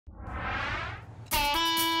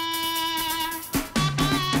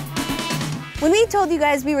When we told you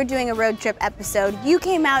guys we were doing a road trip episode, you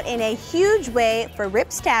came out in a huge way for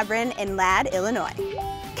Rip's Tavern in Ladd, Illinois.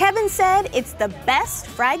 Kevin said it's the best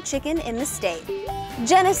fried chicken in the state.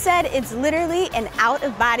 Jenna said it's literally an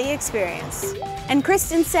out-of-body experience. And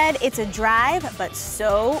Kristen said it's a drive, but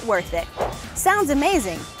so worth it. Sounds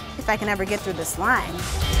amazing, if I can ever get through this line.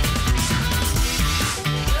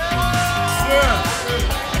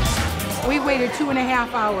 We waited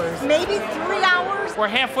 2.5 hours. Maybe 3 hours. We're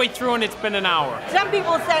halfway through and it's been an hour. Some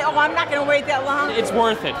people say, oh, I'm not gonna wait that long. It's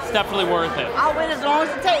worth it. It's definitely worth it. I'll wait as long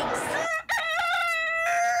as it takes.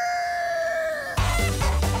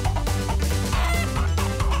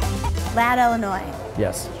 Ladd, Illinois.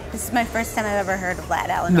 Yes. This is my first time I've ever heard of Ladd,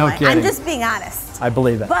 Illinois. No kidding. I'm just being honest. I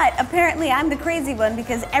believe it. But apparently I'm the crazy one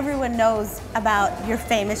because everyone knows about your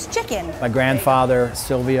famous chicken. My grandfather,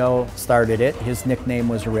 Silvio, started it. His nickname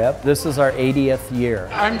was Rip. This is our 80th year.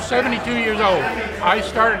 I'm 72 years old. I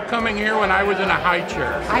started coming here when I was in a high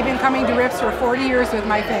chair. I've been coming to Rip's for 40 years with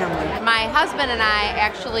my family. My husband and I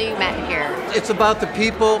actually met here. It's about the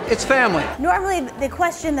people, it's family. Normally the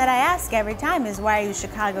question that I ask every time is why are you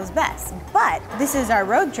Chicago's best? But this is our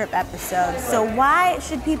road trip episode, so why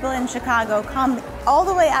should people in Chicago come all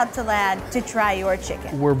the way out to Ladd to try your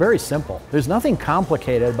chicken? We're very simple. There's nothing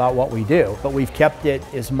complicated about what we do, but we've kept it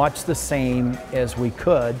as much the same as we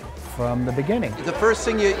could from the beginning. The first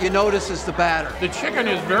thing you notice is the batter. The chicken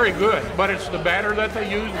is very good, but it's the batter that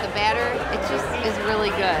they use. The batter, it just is really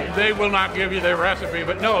good. They will not give you their recipe,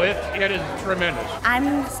 but no, it is tremendous.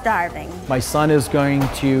 I'm starving. My son is going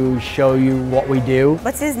to show you what we do.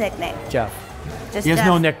 What's his nickname? Jeff. Just He has Jeff.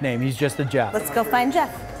 no nickname, he's just a Jeff. Let's go find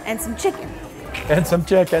Jeff and some chicken. And some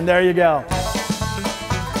chicken, there you go.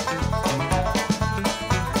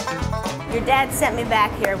 Your dad sent me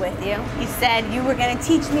back here with you. He said you were gonna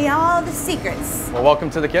teach me all the secrets. Well, welcome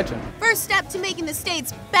to the kitchen. First step to making the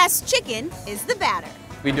state's best chicken is the batter.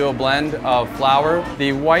 We do a blend of flour.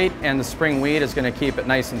 The white and the spring wheat is going to keep it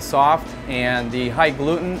nice and soft, and the high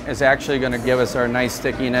gluten is actually going to give us our nice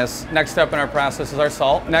stickiness. Next step in our process is our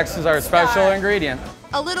salt. Next is our special ingredient.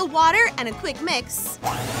 A little water and a quick mix.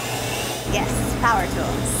 Yes, power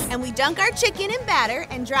tools. And we dunk our chicken in batter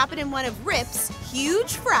and drop it in one of Rip's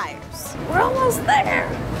huge fryers. We're almost there.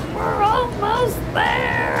 We're almost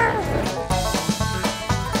there.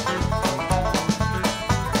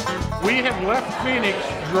 We have left Phoenix,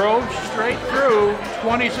 drove straight through.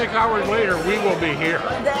 26 hours later, we will be here.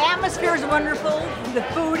 The atmosphere is wonderful. The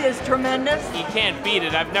food is tremendous. You can't beat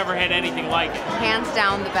it. I've never had anything like it. Hands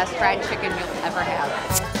down, the best fried chicken you'll ever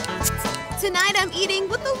have. Tonight I'm eating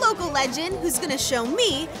with the local legend who's gonna show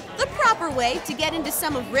me the proper way to get into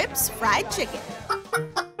some of Rip's fried chicken.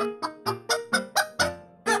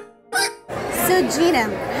 So Gina,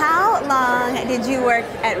 how long did you work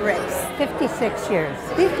at Rip's? 56 years.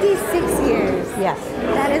 56 years. Yes.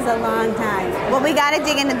 That is a long time. Well, we gotta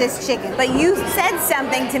dig into this chicken. But you said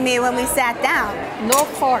something to me when we sat down. No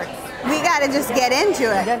forks. We gotta just get into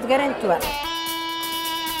it. Let's get into it.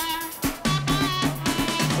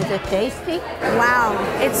 Is it tasty? Wow,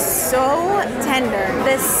 it's so tender.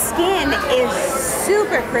 The skin is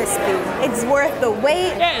super crispy. It's worth the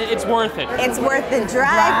wait. Yeah, it's worth it. It's worth the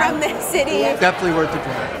drive from the city. Definitely worth the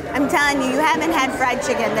drive. I'm telling you, you haven't had fried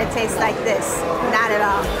chicken that tastes like this. Not at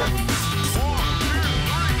all.